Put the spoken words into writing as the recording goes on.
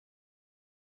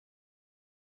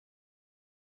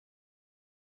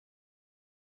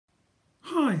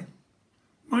Hi,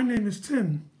 my name is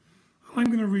Tim, and I'm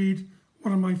going to read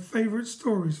one of my favourite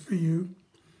stories for you.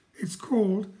 It's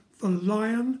called The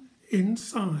Lion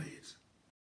Inside.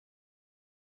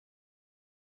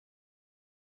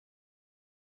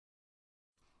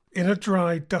 In a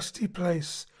dry, dusty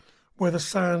place, where the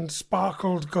sand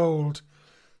sparkled gold,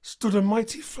 stood a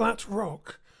mighty flat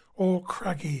rock, all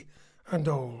craggy and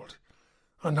old.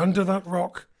 And under that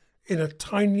rock, in a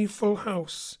tiny full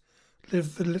house,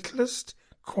 lived the littlest,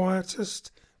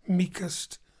 quietest,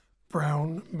 meekest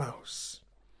brown mouse.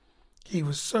 He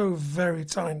was so very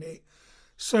tiny,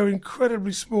 so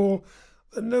incredibly small,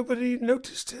 that nobody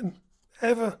noticed him,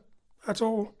 ever, at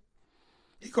all.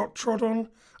 He got trod on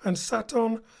and sat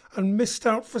on and missed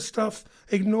out for stuff,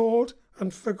 ignored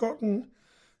and forgotten.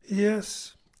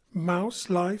 Yes, mouse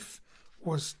life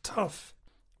was tough.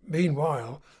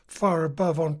 Meanwhile, far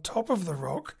above on top of the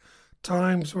rock,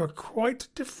 times were quite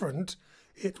different.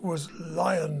 It was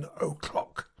Lion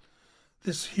O'Clock.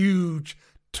 This huge,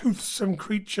 toothsome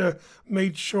creature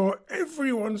made sure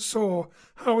everyone saw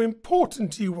how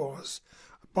important he was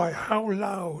by how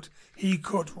loud he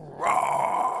could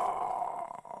roar.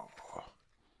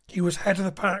 He was head of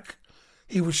the pack.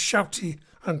 He was shouty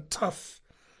and tough.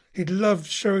 He loved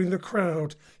showing the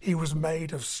crowd he was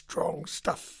made of strong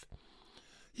stuff.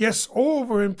 Yes, all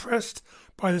were impressed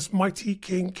by this mighty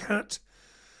King Cat.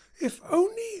 If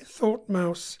only, thought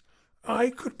Mouse, I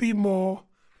could be more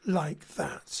like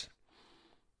that.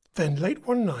 Then late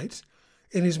one night,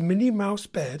 in his Minnie Mouse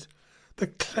bed, the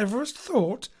cleverest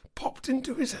thought popped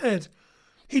into his head.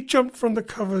 He jumped from the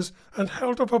covers and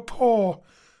held up a paw.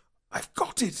 I've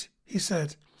got it, he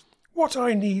said. What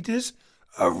I need is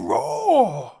a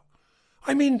roar.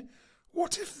 I mean,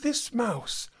 what if this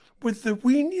mouse, with the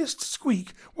weeniest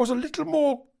squeak, was a little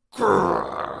more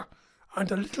grrr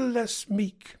and a little less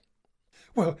meek?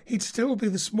 Well, he'd still be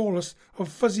the smallest of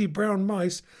fuzzy brown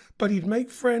mice, but he'd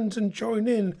make friends and join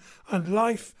in, and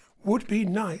life would be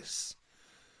nice.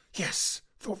 Yes,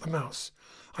 thought the mouse,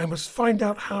 I must find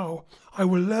out how. I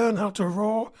will learn how to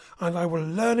roar, and I will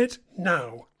learn it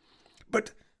now.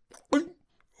 But,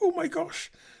 oh my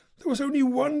gosh, there was only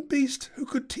one beast who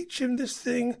could teach him this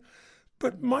thing,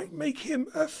 but might make him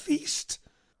a feast.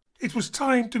 It was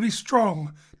time to be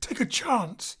strong, take a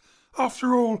chance.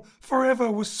 After all, forever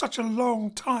was such a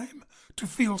long time to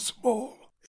feel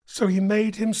small. So he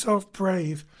made himself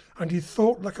brave, and he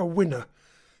thought like a winner.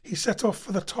 He set off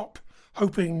for the top,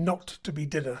 hoping not to be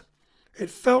dinner. It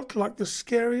felt like the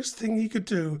scariest thing he could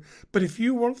do, but if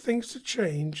you want things to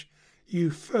change, you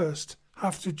first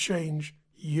have to change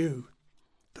you.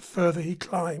 The further he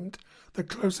climbed, the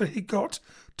closer he got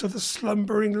to the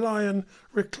slumbering lion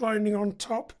reclining on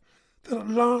top. Then at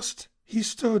last he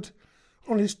stood.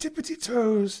 On his tippity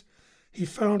toes, he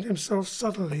found himself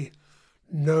suddenly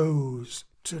nose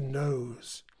to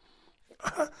nose.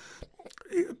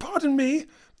 Pardon me.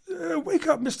 Wake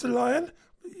up, Mr. Lion.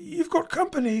 You've got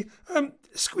company.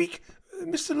 Squeak,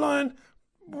 Mr. Lion,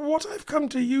 what I've come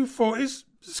to you for is,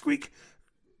 Squeak,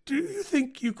 do you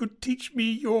think you could teach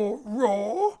me your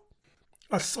roar?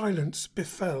 A silence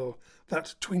befell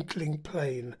that twinkling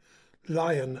plain.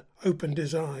 Lion opened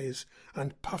his eyes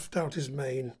and puffed out his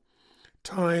mane.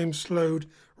 Time slowed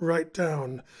right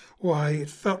down. Why,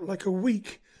 it felt like a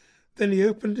week. Then he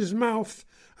opened his mouth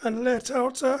and let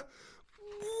out a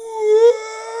whoa!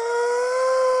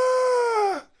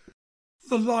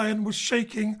 The lion was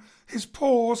shaking, his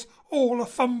paws all a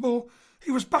fumble. He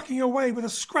was backing away with a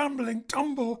scrambling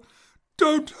tumble.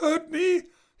 Don't hurt me,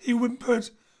 he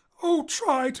whimpered. Oh,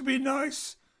 try to be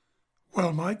nice.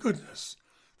 Well, my goodness,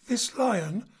 this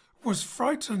lion was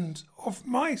frightened of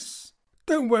mice.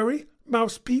 Don't worry,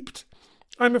 Mouse peeped.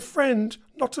 I'm a friend,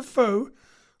 not a foe.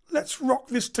 Let's rock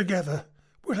this together.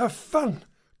 We'll have fun,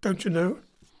 don't you know?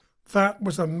 That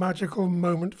was a magical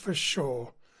moment for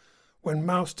sure. When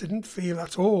Mouse didn't feel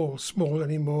at all small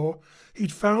any more,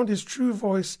 he'd found his true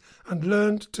voice and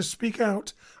learned to speak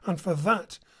out, and for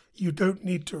that you don't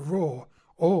need to roar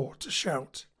or to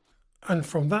shout. And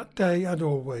from that day and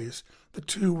always, the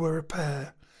two were a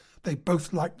pair. They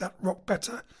both liked that rock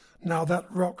better, now that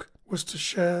rock was to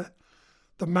share.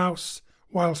 The mouse,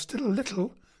 while still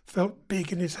little, felt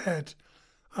big in his head,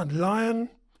 and Lion,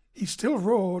 he still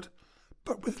roared,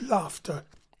 but with laughter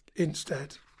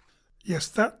instead. Yes,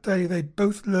 that day they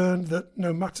both learned that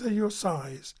no matter your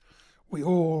size, we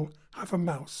all have a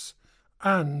mouse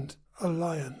and a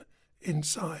lion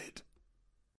inside.